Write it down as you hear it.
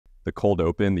the cold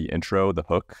open, the intro, the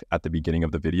hook at the beginning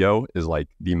of the video is like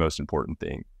the most important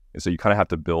thing. And so you kind of have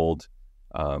to build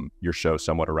your show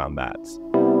somewhat around that.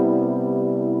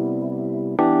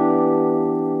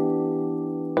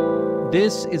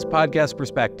 This is Podcast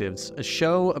Perspectives, a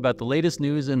show about the latest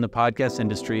news in the podcast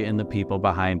industry and the people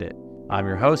behind it. I'm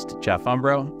your host, Jeff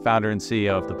Umbro, founder and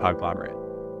CEO of the Podglomerate.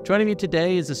 Joining me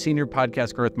today is a senior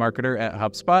podcast growth marketer at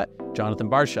HubSpot, Jonathan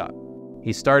Barshop.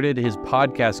 He started his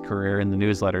podcast career in the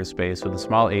newsletter space with a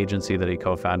small agency that he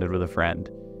co-founded with a friend,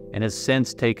 and has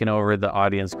since taken over the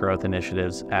audience growth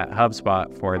initiatives at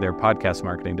HubSpot for their podcast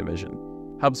marketing division.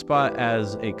 HubSpot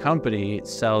as a company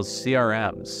sells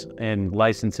CRMs and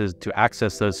licenses to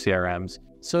access those CRMs.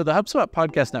 So the HubSpot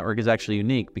Podcast Network is actually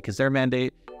unique because their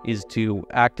mandate is to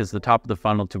act as the top of the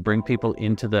funnel to bring people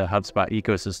into the HubSpot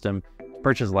ecosystem to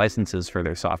purchase licenses for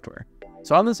their software.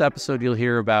 So on this episode, you'll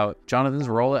hear about Jonathan's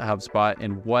role at HubSpot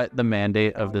and what the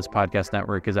mandate of this podcast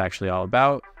network is actually all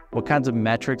about, what kinds of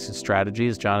metrics and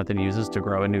strategies Jonathan uses to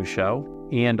grow a new show,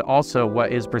 and also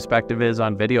what his perspective is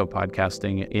on video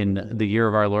podcasting in the year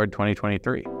of our Lord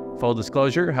 2023. Full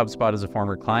disclosure, HubSpot is a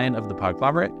former client of the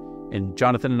Podglomerate, and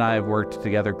Jonathan and I have worked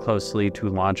together closely to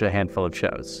launch a handful of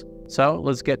shows. So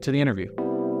let's get to the interview.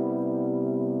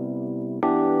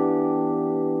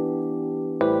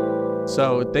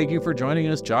 So thank you for joining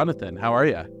us, Jonathan. How are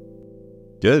you?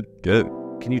 Good.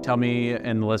 Can you tell me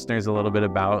and the listeners a little bit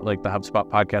about like the HubSpot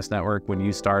Podcast Network when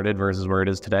you started versus where it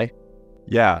is today?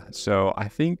 Yeah. So I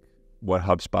think what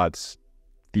HubSpot's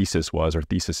thesis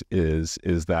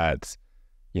is that,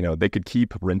 they could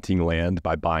keep renting land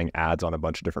by buying ads on a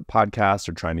bunch of different podcasts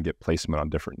or trying to get placement on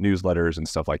different newsletters and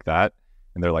stuff like that.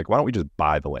 And they're like, why don't we just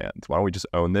buy the land? Why don't we just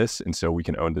own this? And so we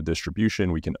can own the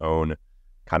distribution, we can own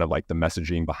kind of like the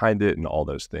messaging behind it and all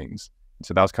those things. And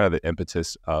so that was kind of the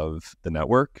impetus of the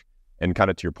network. And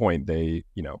kind of to your point, they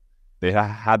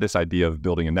had this idea of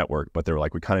building a network, but they were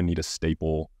like, we kind of need a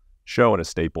staple show and a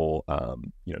staple,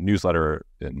 newsletter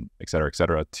and et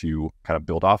cetera, to kind of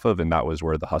build off of. And that was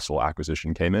where the Hustle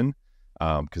acquisition came in,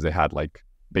 because they had like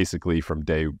basically from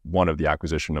day one of the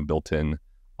acquisition, a built-in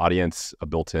audience, a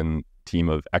built-in team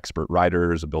of expert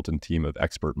writers, a built-in team of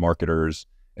expert marketers.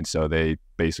 And so they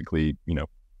basically,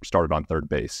 started on third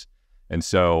base. And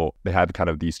so they had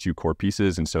kind of these two core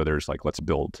pieces. And so there's like, let's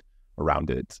build around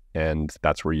it. And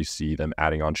that's where you see them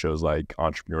adding on shows like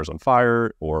Entrepreneurs on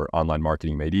Fire or Online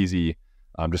Marketing Made Easy,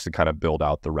 just to kind of build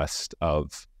out the rest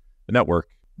of the network.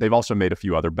 They've also made a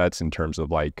few other bets in terms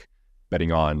of like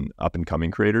betting on up and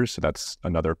coming creators. So that's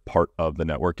another part of the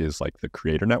network is like the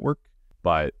creator network,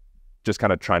 but just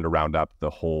kind of trying to round up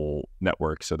the whole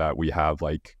network so that we have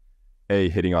like A,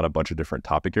 hitting on a bunch of different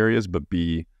topic areas, but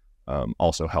B,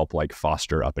 also help like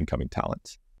foster up and coming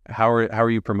talent. How are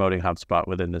you promoting HubSpot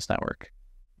within this network?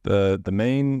 The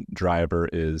main driver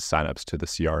is signups to the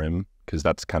CRM, because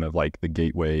that's kind of like the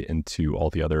gateway into all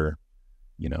the other,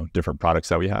 different products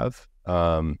that we have.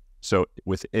 So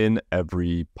within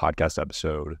every podcast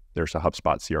episode, there's a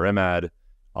HubSpot CRM ad.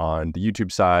 On the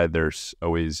YouTube side, there's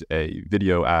always a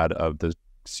video ad of the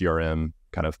CRM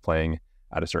kind of playing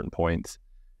at a certain point.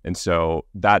 And so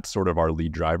that's sort of our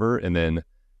lead driver. And then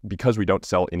because we don't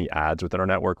sell any ads within our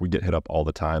network, we get hit up all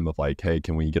the time of like, hey,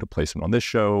 can we get a placement on this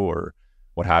show or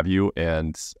what have you?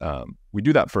 And we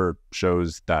do that for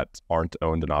shows that aren't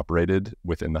owned and operated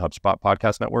within the HubSpot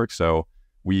Podcast Network. So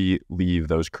we leave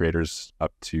those creators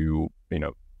up to,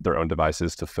 their own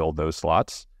devices to fill those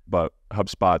slots. But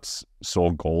HubSpot's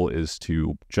sole goal is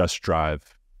to just drive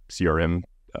CRM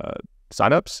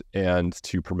signups and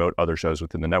to promote other shows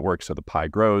within the network so the pie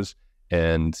grows,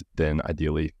 and then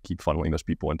ideally keep funneling those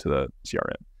people into the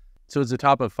CRM. So it's a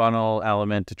top of funnel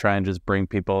element to try and just bring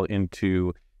people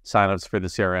into signups for the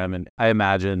CRM. And I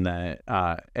imagine that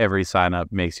every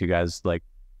signup makes you guys like,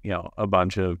 a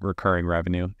bunch of recurring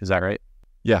revenue. Is that right?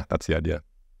 Yeah, that's the idea.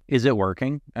 Is it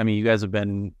working? I mean, you guys have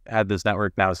had this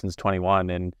network now since 21,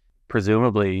 and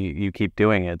presumably you keep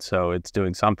doing it, so it's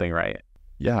doing something right.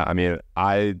 Yeah, I mean,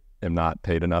 I am not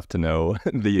paid enough to know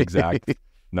the exact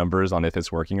numbers on if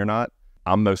it's working or not.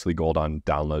 I'm mostly gold on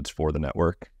downloads for the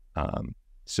network.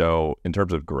 So in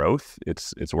terms of growth,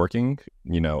 it's working.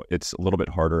 It's a little bit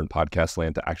harder in podcast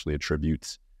land to actually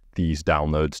attribute these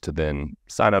downloads to then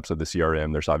signups of the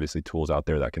CRM. There's obviously tools out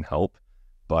there that can help,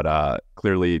 but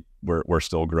clearly we're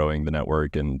still growing the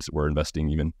network, and we're investing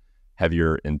even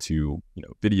heavier into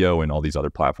video and all these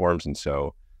other platforms. And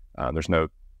so there's no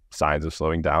signs of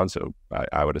slowing down. So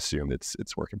I would assume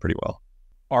it's working pretty well.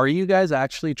 Are you guys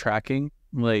actually tracking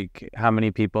like how many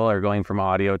people are going from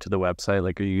audio to the website?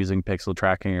 Like, are you using pixel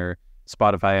tracking or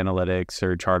Spotify analytics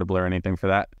or Chartable or anything for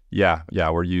that? Yeah,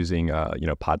 we're using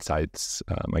Podsights,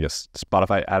 I guess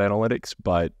Spotify ad analytics,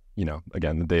 but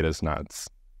again, the data is not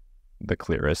the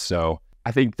clearest. So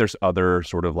I think there's other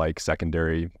sort of like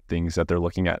secondary things that they're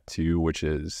looking at too, which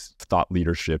is thought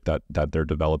leadership that they're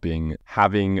developing,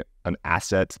 having an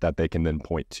asset that they can then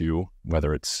point to,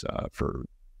 whether it's for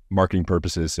marketing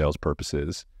purposes, sales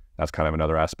purposes. That's kind of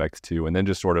another aspect too. And then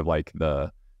just sort of like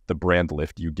the brand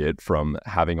lift you get from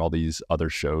having all these other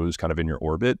shows kind of in your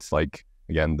orbits, like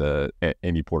again, the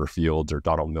Amy Porterfields or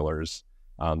Donald Millers.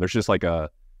 There's just like a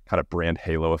kind of brand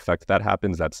halo effect that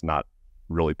happens that's not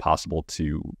really possible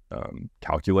to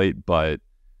calculate, but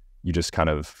you just kind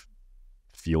of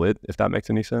feel it, if that makes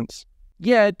any sense.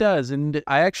 Yeah, it does. And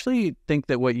I actually think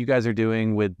that what you guys are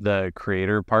doing with the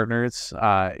creator partners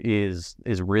is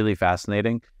really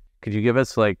fascinating. Could you give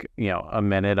us like, a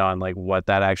minute on like what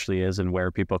that actually is and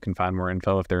where people can find more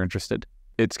info if they're interested?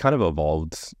 It's kind of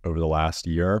evolved over the last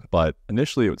year, but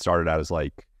initially it started out as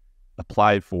like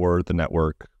apply for the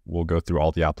network. We'll go through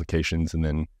all the applications and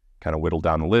then kind of whittle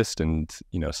down the list and,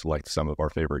 select some of our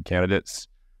favorite candidates.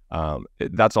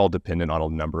 That's all dependent on a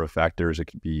number of factors.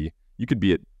 You could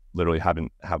be at literally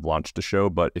have launched a show,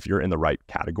 but if you're in the right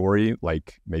category,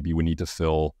 like maybe we need to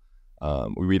fill,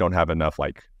 we don't have enough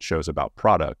like shows about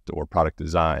product or product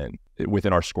design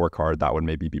within our scorecard, that would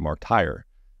maybe be marked higher.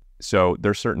 So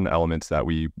there's certain elements that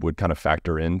we would kind of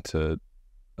factor in to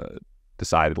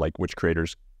decide like which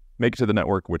creators make it to the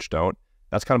network, which don't.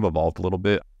 That's kind of evolved a little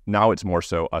bit. Now it's more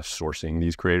so us sourcing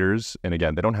these creators. And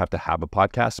again, they don't have to have a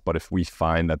podcast, but if we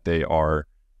find that they are,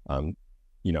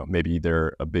 maybe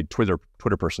they're a big Twitter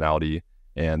personality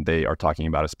and they are talking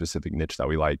about a specific niche that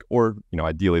we like, or,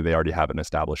 ideally they already have an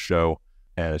established show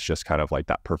and it's just kind of like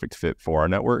that perfect fit for our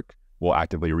network, we'll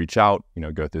actively reach out,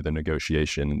 go through the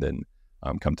negotiation and then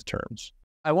come to terms.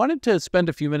 I wanted to spend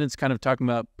a few minutes kind of talking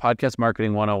about podcast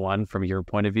marketing 101 from your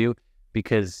point of view,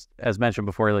 because as mentioned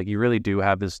before, like you really do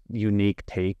have this unique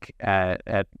take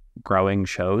at growing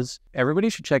shows. Everybody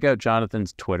should check out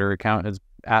Jonathan's Twitter account. It's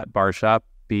at Barshop,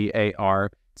 BAR.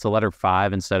 It's the letter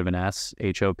 5 instead of an S,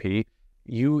 HOP.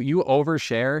 You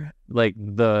overshare like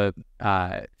the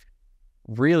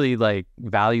really like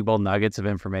valuable nuggets of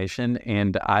information,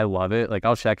 and I love it. Like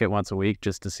I'll check it once a week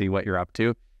just to see what you're up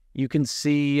to. You can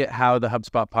see how the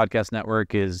HubSpot Podcast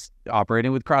Network is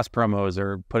operating with cross promos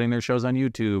or putting their shows on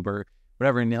YouTube or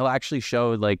whatever. And he'll actually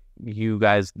show like you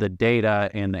guys the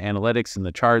data and the analytics and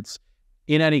the charts.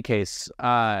 In any case,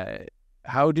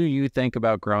 how do you think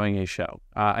about growing a show?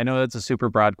 I know that's a super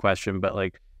broad question, but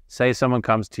like say someone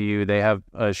comes to you, they have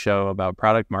a show about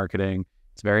product marketing.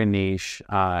 It's very niche.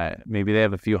 Maybe they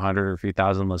have a few hundred or a few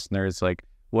thousand listeners. Like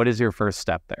what is your first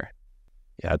step there?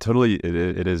 Yeah, totally.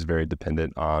 It is very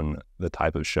dependent on the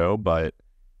type of show, but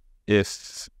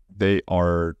if they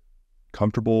are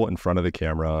comfortable in front of the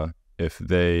camera, if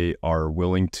they are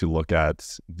willing to look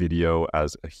at video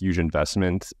as a huge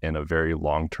investment and a very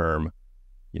long-term,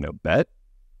 bet,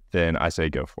 then I say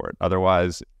go for it.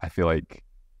 Otherwise, I feel like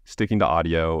sticking to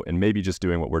audio and maybe just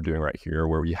doing what we're doing right here,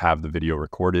 where we have the video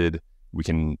recorded, we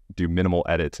can do minimal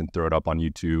edits and throw it up on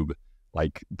YouTube,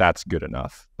 like that's good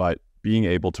enough. But being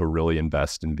able to really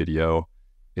invest in video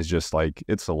is just like,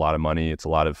 it's a lot of money. It's a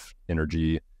lot of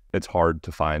energy. It's hard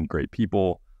to find great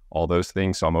people, all those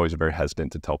things. So I'm always very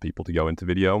hesitant to tell people to go into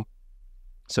video.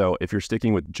 So if you're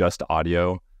sticking with just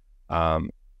audio, I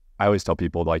always tell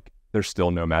people like, there's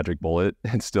still no magic bullet.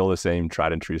 It's still the same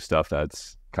tried and true stuff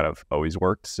that's kind of always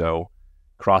worked. So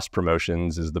cross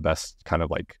promotions is the best kind of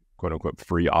like quote unquote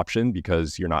free option,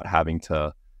 because you're not having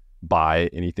to buy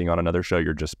anything on another show.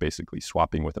 You're just basically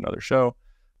swapping with another show.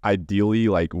 Ideally,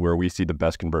 like where we see the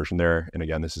best conversion there, and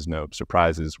again, this is no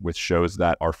surprise, is with shows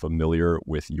that are familiar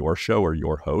with your show or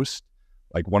your host.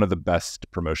 Like one of the best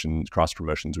cross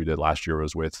promotions we did last year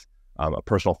was with a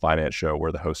personal finance show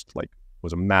where the host like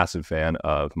was a massive fan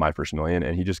of My First Million,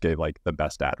 and he just gave like the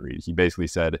best ad read. He basically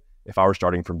said, if I were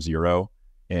starting from zero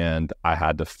and I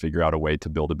had to figure out a way to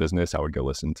build a business, I would go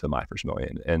listen to My First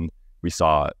Million. And we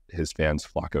saw his fans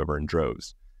flock over in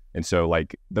droves. And so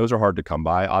like those are hard to come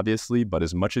by, obviously, but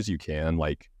as much as you can,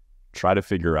 like try to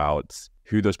figure out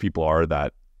who those people are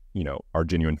that, are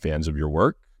genuine fans of your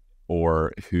work,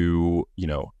 or who,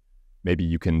 maybe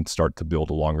you can start to build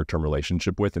a longer term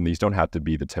relationship with. And these don't have to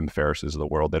be the Tim Ferrisses of the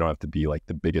world. They don't have to be like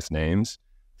the biggest names.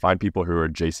 Find people who are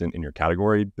adjacent in your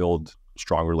category, build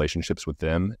strong relationships with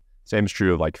them. Same is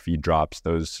true of like feed drops.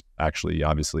 Those actually,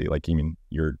 obviously, like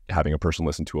you're having a person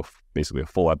listen to basically a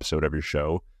full episode of your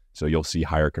show. So you'll see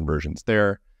higher conversions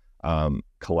there.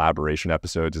 Collaboration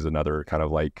episodes is another kind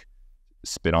of like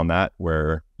spin on that,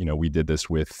 where, we did this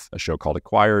with a show called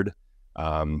Acquired.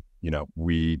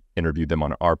 We interviewed them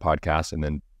on our podcast and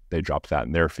then they drop that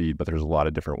in their feed, but there's a lot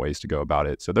of different ways to go about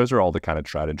it. So those are all the kind of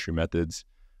tried and true methods.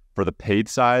 For the paid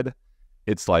side,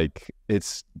 it's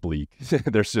bleak.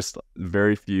 There's just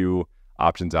very few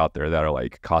options out there that are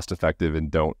like cost effective and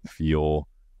don't feel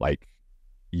like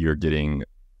you're getting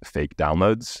fake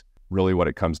downloads. Really what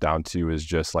it comes down to is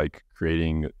just like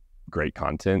creating great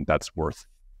content that's worth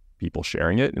people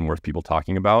sharing it and worth people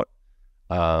talking about,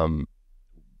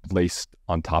 laced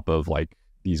on top of like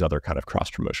these other kind of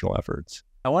cross-promotional efforts.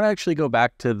 I want to actually go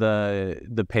back to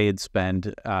the paid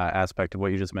spend aspect of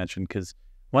what you just mentioned, because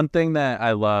one thing that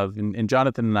I love, and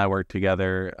Jonathan and I worked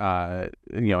together, a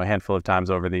handful of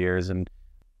times over the years, and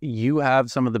you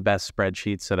have some of the best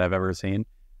spreadsheets that I've ever seen,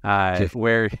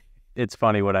 where it's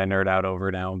funny what I nerd out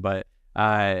over now, but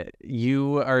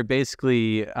you are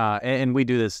basically, and we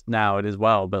do this now as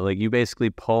well, but like you basically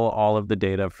pull all of the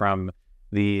data from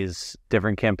these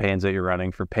different campaigns that you're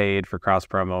running for paid, for cross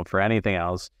promo, for anything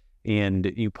else,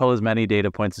 and you pull as many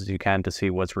data points as you can to see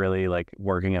what's really like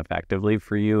working effectively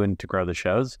for you and to grow the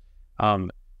shows.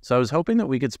 So I was hoping that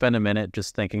we could spend a minute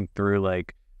just thinking through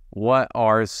like, what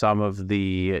are some of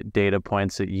the data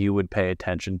points that you would pay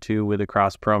attention to with a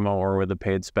cross promo or with a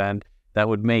paid spend that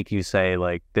would make you say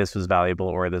like, this was valuable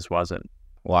or this wasn't?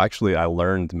 Well, actually, I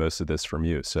learned most of this from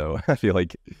you. So I feel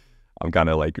like I'm kind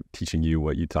of like teaching you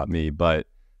what you taught me. But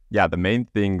yeah, the main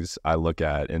things I look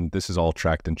at, and this is all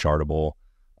tracked in Chartable.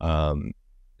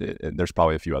 There's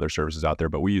probably a few other services out there,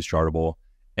 but we use Chartable.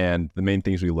 And the main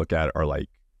things we look at are like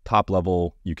top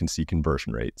level, you can see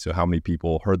conversion rate. So how many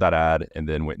people heard that ad and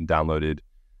then went and downloaded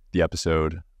the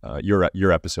episode,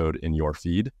 your episode in your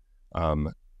feed.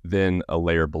 Then a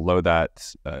layer below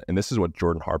that, and this is what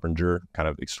Jordan Harbinger kind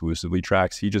of exclusively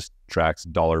tracks. He just tracks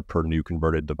dollar per new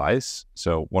converted device.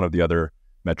 So one of the other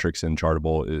metrics in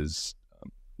Chartable is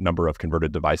number of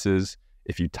converted devices.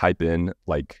 If you type in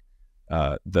like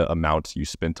the amount you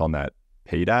spent on that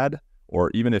paid ad, or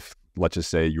even if, let's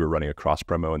just say you were running a cross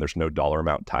promo and there's no dollar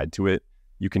amount tied to it,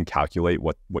 you can calculate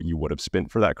what you would have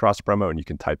spent for that cross promo, and you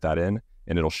can type that in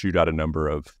and it'll shoot out a number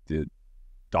of the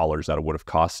dollars that it would have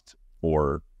cost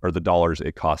or the dollars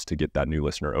it costs to get that new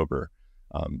listener over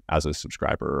as a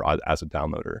subscriber or as a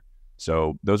downloader.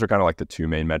 So those are kind of like the two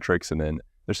main metrics. And then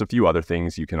there's a few other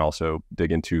things you can also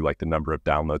dig into, like the number of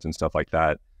downloads and stuff like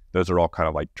that. Those are all kind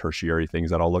of like tertiary things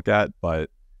that I'll look at. But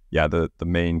yeah, the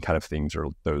main kind of things are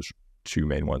those two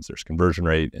main ones. There's conversion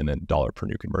rate and then dollar per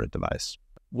new converted device.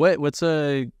 What's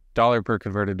a dollar per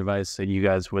converted device that you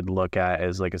guys would look at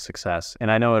as like a success?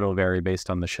 And I know it'll vary based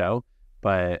on the show,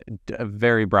 but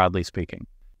very broadly speaking.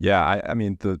 Yeah, I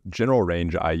mean, the general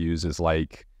range I use is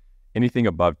like anything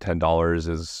above $10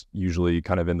 is usually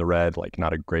kind of in the red, like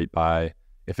not a great buy.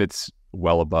 If it's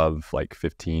well above like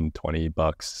 15, 20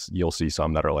 bucks, you'll see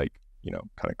some that are like, kind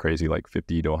of crazy, like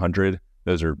 50 to 100.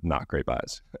 Those are not great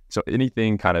buys. So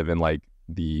anything kind of in like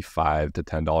the $5 to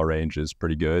 $10 range is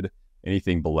pretty good.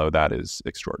 Anything below that is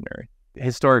extraordinary.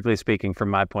 Historically speaking, from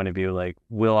my point of view, like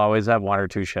we'll always have one or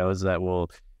two shows that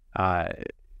will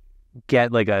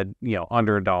get like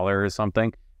under $1 or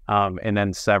something. And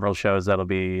then several shows that'll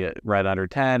be right under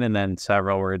 10, and then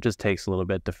several where it just takes a little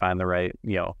bit to find the right,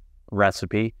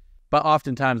 recipe. But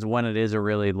oftentimes when it is a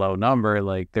really low number,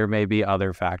 like there may be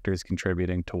other factors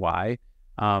contributing to why,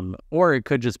 or it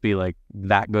could just be like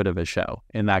that good of a show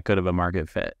and that good of a market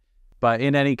fit. But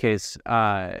in any case,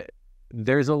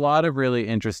 there's a lot of really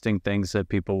interesting things that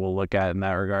people will look at in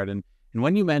that regard. And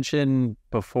when you mentioned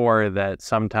before that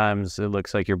sometimes it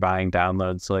looks like you're buying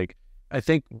downloads, like I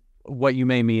think what you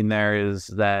may mean there is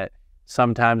that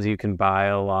sometimes you can buy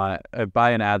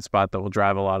an ad spot that will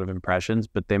drive a lot of impressions,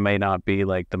 but they may not be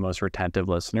like the most retentive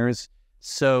listeners.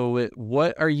 So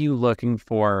what are you looking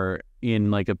for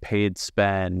in like a paid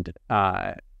spend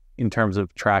in terms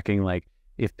of tracking, like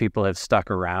if people have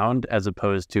stuck around as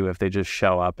opposed to if they just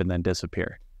show up and then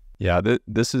disappear? Yeah,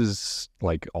 this is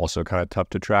like also kind of tough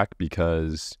to track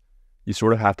because you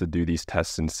sort of have to do these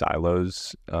tests in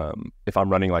silos. If I'm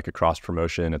running like a cross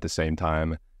promotion at the same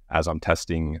time as I'm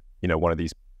testing, one of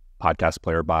these podcast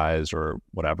player buys or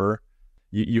whatever,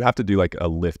 you have to do like a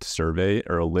lift survey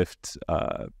or a lift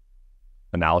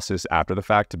analysis after the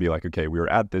fact to be like, okay, we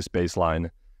were at this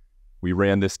baseline, we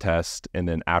ran this test, and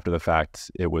then after the fact,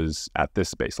 it was at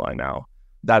this baseline now.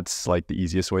 That's like the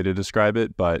easiest way to describe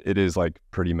it, but it is like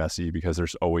pretty messy because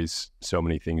there's always so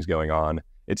many things going on.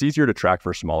 It's easier to track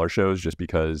for smaller shows just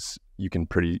because you can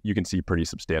see pretty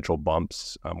substantial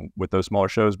bumps with those smaller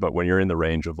shows. But when you're in the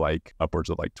range of like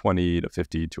upwards of like 20 to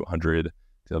 50 to 100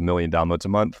 to 1 million downloads a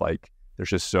month, like there's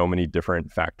just so many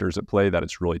different factors at play that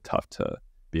it's really tough to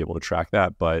be able to track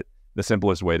that. But the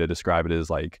simplest way to describe it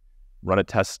is like run a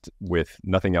test with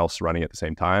nothing else running at the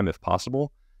same time if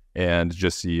possible, and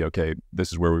just see, okay,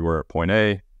 this is where we were at point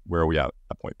A, where are we at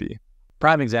point B?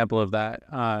 Prime example of that,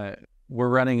 we're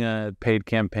running a paid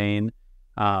campaign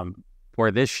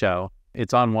for this show.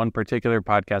 It's on one particular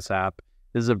podcast app.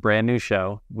 This is a brand new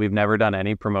show. We've never done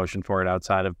any promotion for it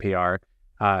outside of PR.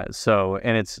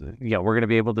 And it's, we're going to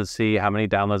be able to see how many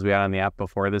downloads we had on the app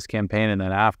before this campaign and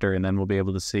then after, and then we'll be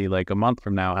able to see like a month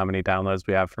from now how many downloads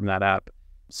we have from that app.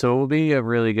 So it will be a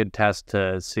really good test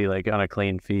to see like on a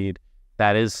clean feed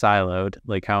that is siloed,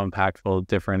 like how impactful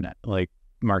different like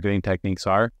marketing techniques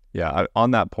are. Yeah,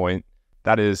 on that point,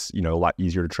 that is, a lot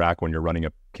easier to track when you're running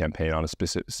a campaign on a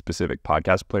specific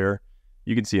podcast player.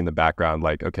 You can see in the background,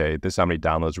 like, okay, this is how many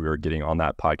downloads we were getting on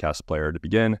that podcast player to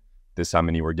begin. This is how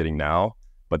many we're getting now.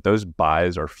 But those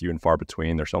buys are few and far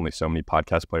between. There's only so many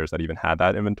podcast players that even had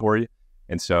that inventory.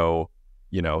 And so,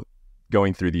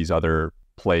 going through these other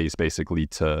plays basically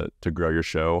to grow your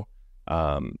show,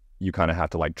 you kind of have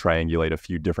to like triangulate a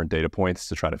few different data points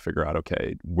to try to figure out,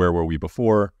 okay, where were we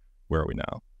before? Where are we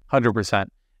now? 100%.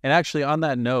 And actually on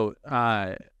that note,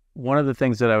 one of the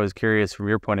things that I was curious from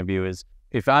your point of view is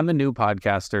if I'm a new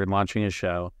podcaster launching a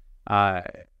show,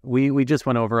 we just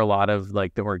went over a lot of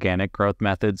like the organic growth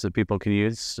methods that people can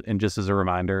use. And just as a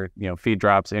reminder, feed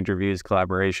drops, interviews,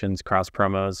 collaborations, cross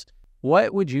promos.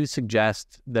 What would you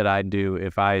suggest that I do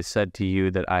if I said to you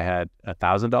that I had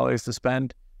 $1,000 to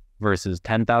spend versus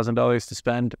 $10,000 to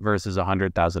spend versus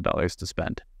 $100,000 to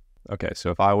spend? Okay,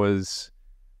 so if I was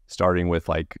starting with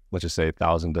like, let's just say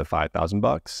 $1,000 to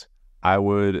 $5,000, I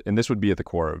would, and this would be at the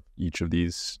core of each of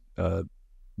these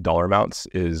dollar amounts,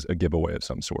 is a giveaway of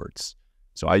some sorts.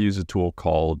 So I use a tool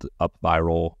called Up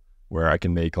Viral where I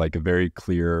can make like a very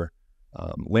clear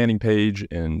landing page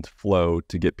and flow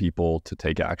to get people to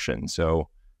take action. So,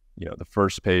 the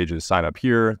first page is sign up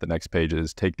here. The next page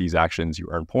is take these actions, you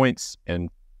earn points. And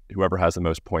whoever has the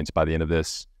most points by the end of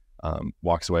this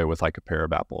walks away with like a pair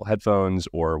of Apple headphones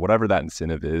or whatever that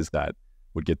incentive is that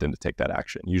would get them to take that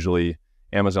action. Usually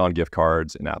Amazon gift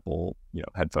cards and Apple,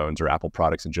 headphones or Apple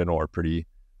products in general are pretty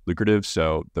lucrative.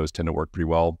 So those tend to work pretty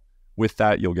well. With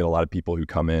that, you'll get a lot of people who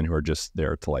come in who are just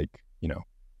there to like,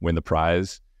 win the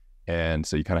prize. And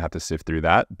so you kind of have to sift through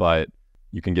that, but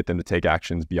you can get them to take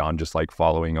actions beyond just like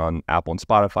following on Apple and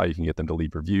Spotify. You can get them to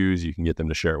leave reviews. You can get them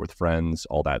to share it with friends,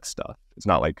 all that stuff. It's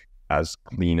not like as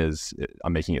clean as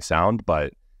I'm making it sound,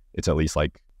 but it's at least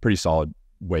like pretty solid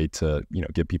way to,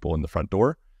 get people in the front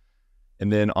door.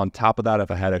 And then on top of that, if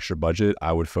I had extra budget,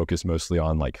 I would focus mostly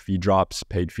on like feed drops,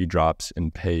 paid feed drops,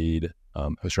 and paid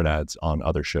host-read ads on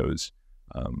other shows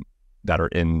that are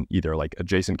in either like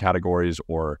adjacent categories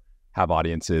or have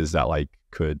audiences that like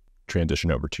could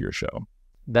transition over to your show.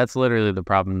 That's literally the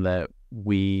problem that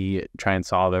we try and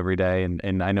solve every day.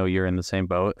 And I know you're in the same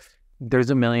boat.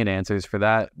 There's a million answers for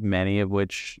that, many of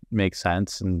which make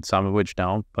sense and some of which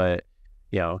don't, but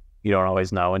you don't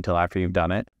always know until after you've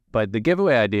done it. But the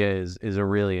giveaway idea is a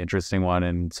really interesting one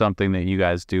and something that you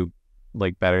guys do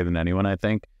like better than anyone, I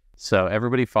think. So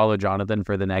everybody follow Jonathan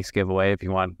for the next giveaway if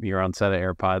you want your own set of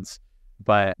AirPods.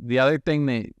 But the other thing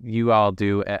that you all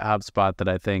do at HubSpot that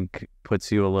I think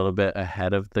puts you a little bit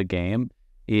ahead of the game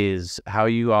is how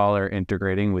you all are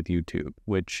integrating with YouTube,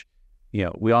 which,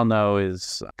 we all know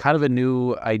is kind of a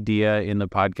new idea in the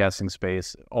podcasting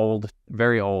space, old,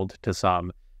 very old to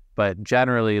some, but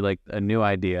generally like a new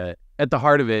idea. At the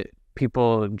heart of it,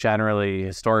 people generally,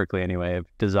 historically anyway, have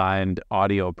designed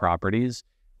audio properties,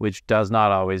 which does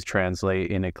not always translate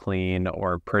in a clean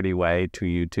or pretty way to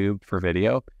YouTube for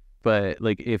video. But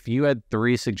like if you had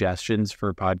 3 suggestions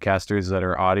for podcasters that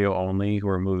are audio only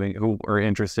who are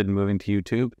interested in moving to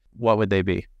YouTube, what would they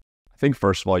be? I think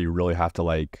first of all, you really have to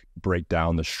like break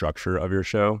down the structure of your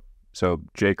show. So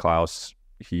Jay Klaus,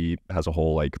 he has a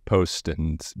whole like post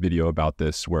and video about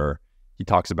this where he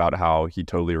talks about how he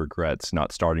totally regrets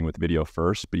not starting with video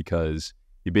first because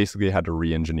he basically had to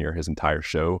re-engineer his entire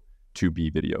show to be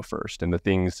video first. And the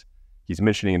things he's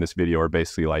mentioning in this video are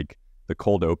basically like the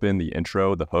cold open, the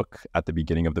intro, the hook at the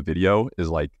beginning of the video is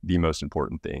like the most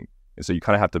important thing. And so you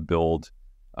kind of have to build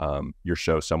your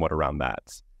show somewhat around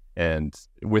that. And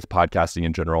with podcasting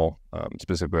in general,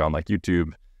 specifically on like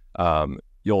YouTube,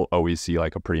 you'll always see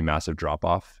like a pretty massive drop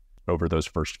off over those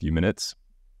first few minutes.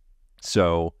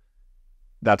 So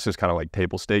that's just kind of like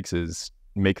table stakes is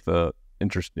make the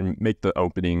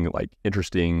opening like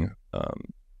interesting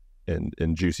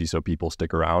and juicy so people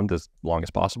stick around as long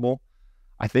as possible.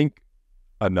 I think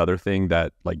another thing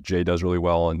that like Jay does really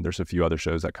well, and there's a few other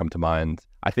shows that come to mind,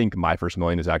 I think My First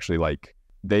Million is actually like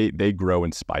they grow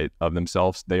in spite of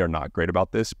themselves. They are not great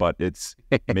about this, but it's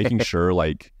making sure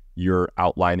like you're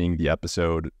outlining the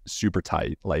episode super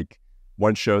tight. Like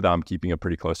One show that I'm keeping a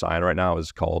pretty close eye on right now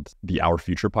is called the Our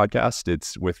Future podcast.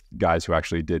 It's with guys who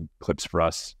actually did clips for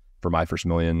us for My First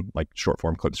Million, like short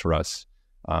form clips for us.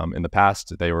 In the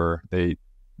past,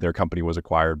 their company was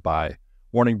acquired by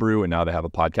Warning Brew, and now they have a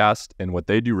podcast. And what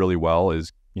they do really well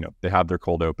is, they have their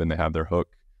cold open, they have their hook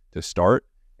to start,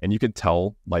 and you can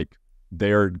tell like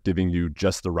they're giving you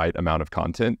just the right amount of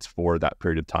content for that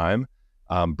period of time,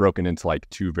 broken into like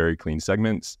 2 very clean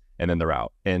segments, and then they're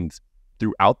out. And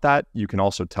throughout that, you can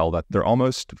also tell that they're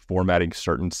almost formatting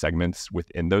certain segments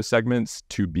within those segments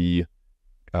to be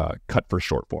cut for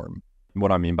short form. And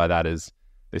what I mean by that is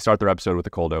they start their episode with a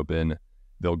cold open.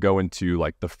 They'll go into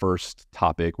like the first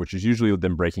topic, which is usually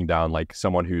them breaking down like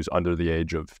someone who's under the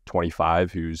age of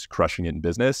 25 who's crushing it in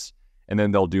business. And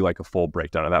then they'll do like a full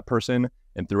breakdown of that person.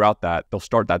 And throughout that, they'll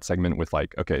start that segment with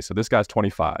like, okay, so this guy's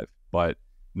 25, but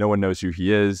no one knows who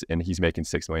he is and he's making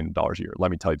 $6 million a year. Let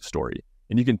me tell you the story.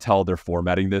 And you can tell they're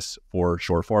formatting this for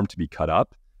short form to be cut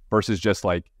up versus just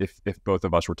like if both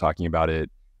of us were talking about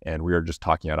it and we were just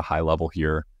talking at a high level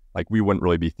here, like we wouldn't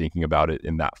really be thinking about it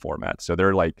in that format. So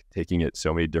they're like taking it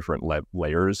so many different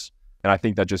layers. And I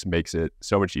think that just makes it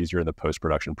so much easier in the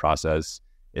post-production process.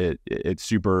 It's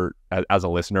super, as a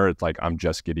listener, it's like I'm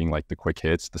just getting like the quick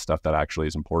hits, the stuff that actually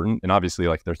is important. And obviously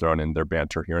like they're throwing in their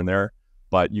banter here and there,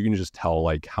 but you can just tell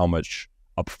like how much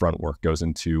upfront work goes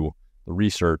into the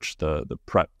research, the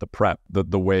prep,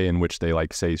 the way in which they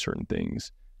like say certain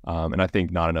things. And I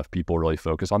think not enough people really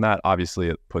focus on that. Obviously,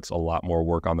 it puts a lot more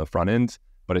work on the front end,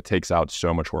 but it takes out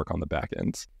so much work on the back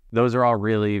end. Those are all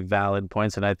really valid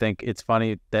points. And I think it's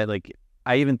funny that like,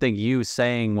 I even think you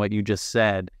saying what you just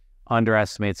said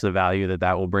underestimates the value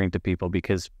that will bring to people,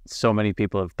 because so many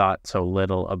people have thought so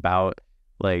little about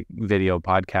like video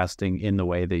podcasting in the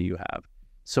way that you have.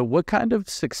 So what kind of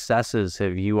successes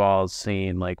have you all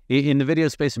seen, like in the video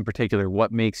space in particular?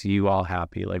 What makes you all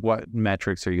happy? Like what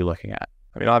metrics are you looking at?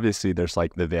 I mean, obviously there's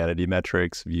like the vanity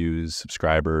metrics, views,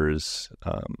 subscribers,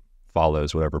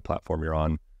 follows, whatever platform you're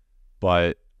on.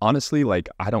 But honestly, like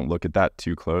I don't look at that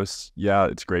too close. Yeah,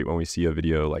 it's great when we see a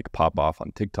video like pop off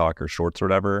on TikTok or Shorts or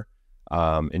whatever.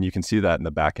 And you can see that in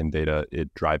the backend data,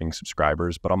 it driving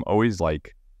subscribers. But I'm always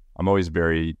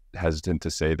very hesitant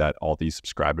to say that all these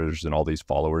subscribers and all these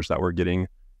followers that we're getting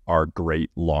are great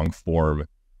long form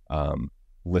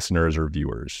listeners or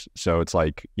viewers. So it's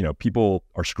like, people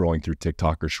are scrolling through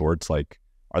TikTok or Shorts. Like,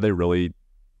 are they really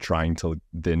trying to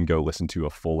then go listen to a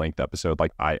full length episode?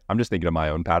 Like I'm just thinking of my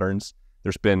own patterns.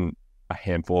 There's been a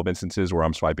handful of instances where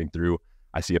I'm swiping through,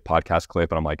 I see a podcast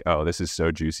clip and I'm like, oh, this is so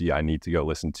juicy, I need to go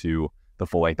listen to the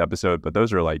full length episode. But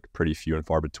those are like pretty few and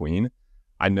far between.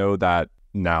 I know that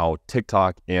now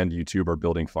TikTok and YouTube are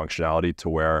building functionality to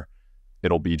where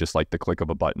it'll be just like the click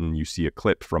of a button. You see a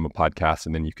clip from a podcast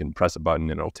and then you can press a button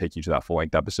and it'll take you to that full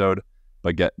length episode.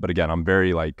 But again, I'm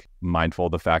very like mindful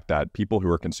of the fact that people who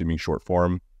are consuming short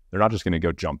form, they're not just going to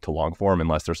go jump to long form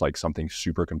unless there's like something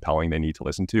super compelling they need to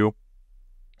listen to.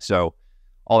 So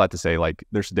all that to say, like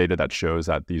there's data that shows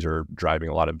that these are driving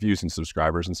a lot of views and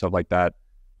subscribers and stuff like that.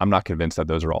 I'm not convinced that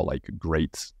those are all like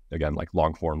great, again, like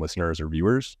long form listeners or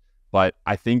viewers. But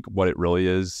I think what it really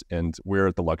is, and we're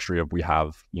at the luxury of, we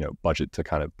have, budget to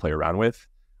kind of play around with.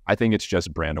 I think it's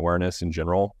just brand awareness in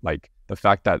general. Like the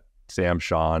fact that Sam,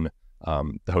 Sean,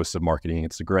 the hosts of Marketing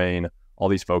It's the Grain, all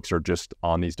these folks are just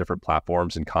on these different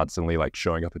platforms and constantly like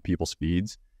showing up at people's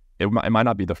feeds. It might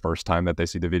not be the first time that they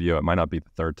see the video. It might not be the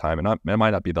third time, and it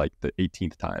might not be like the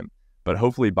 18th time. But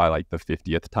hopefully by like the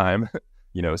 50th time,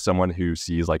 someone who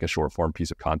sees like a short form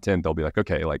piece of content, they'll be like,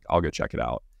 okay, like I'll go check it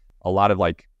out. A lot of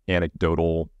like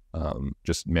anecdotal,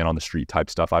 just man on the street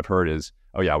type stuff I've heard is,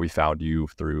 oh yeah, we found you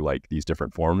through like these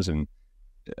different forms. And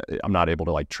I'm not able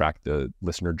to like track the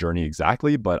listener journey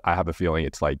exactly, but I have a feeling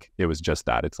it's like, it was just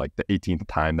that. It's like the 18th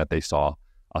time that they saw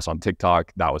us on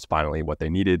TikTok. That was finally what they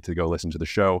needed to go listen to the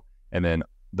show. And then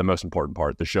the most important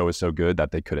part, the show is so good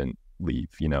that they couldn't leave.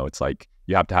 It's like,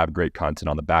 you have to have great content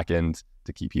on the back end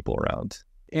to keep people around.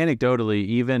 Anecdotally,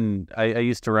 even I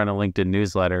used to run a LinkedIn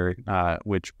newsletter,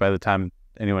 which by the time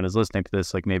anyone is listening to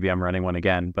this, like maybe I'm running one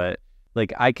again, but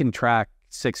like I can track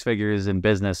 6 figures in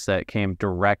business that came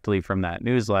directly from that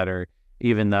newsletter,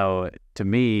 even though to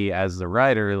me as the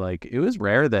writer, like it was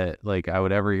rare that like I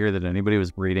would ever hear that anybody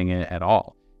was reading it at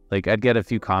all. Like I'd get a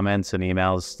few comments and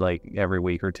emails like every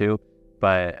week or two,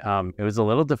 but it was a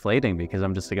little deflating because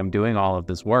I'm just like, I'm doing all of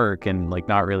this work and like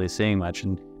not really seeing much.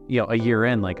 And a year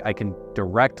in, like I can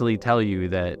directly tell you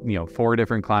that 4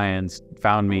 different clients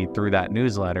found me through that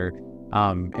newsletter,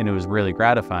 and it was really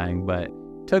gratifying, but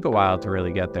it took a while to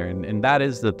really get there. And that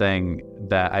is the thing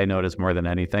that I notice more than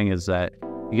anything, is that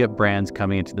you get brands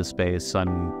coming into the space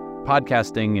on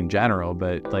podcasting in general,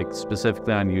 but like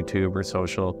specifically on YouTube or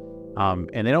social.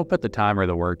 And they don't put the time or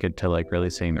the work into like really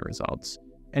seeing the results.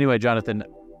 Anyway, Jonathan,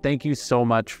 thank you so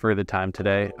much for the time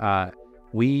today.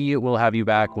 We will have you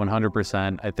back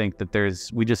 100%. I think that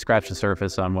we just scratched the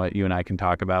surface on what you and I can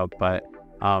talk about, but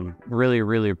really,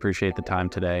 really appreciate the time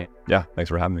today. Yeah, thanks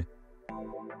for having me.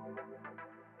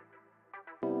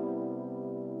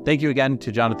 Thank you again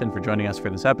to Jonathan for joining us for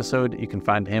this episode. You can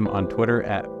find him on Twitter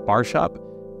at Barshop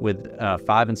with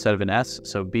 5 instead of an S,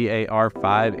 so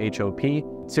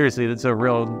BAR5HOP. Seriously, that's a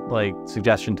real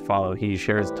suggestion to follow. He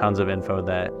shares tons of info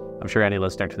that I'm sure any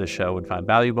listener to the show would find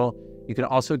valuable. You can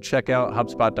also check out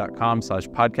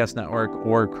HubSpot.com/podcast network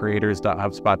or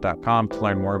creators.hubspot.com to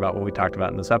learn more about what we talked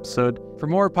about in this episode. For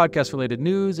more podcast-related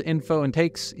news, info, and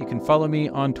takes, you can follow me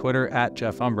on Twitter at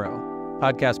Jeff Umbro.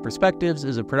 Podcast Perspectives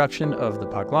is a production of the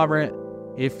Podglomerate.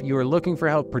 If you are looking for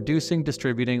help producing,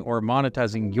 distributing, or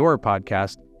monetizing your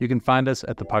podcast, you can find us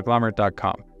at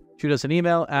thepodglomerate.com. Shoot us an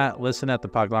email at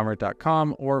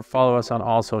listen@thepodglomerate.com or follow us on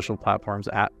all social platforms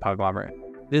at Podglomerate.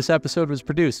 This episode was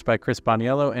produced by Chris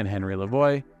Boniello and Henry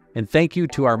Lavoie. And thank you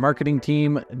to our marketing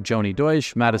team, Joni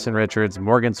Deutsch, Madison Richards,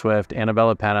 Morgan Swift,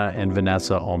 Annabella Penna, and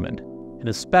Vanessa Ullman. And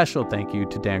a special thank you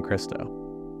to Dan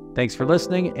Christo. Thanks for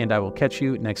listening, and I will catch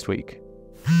you next week.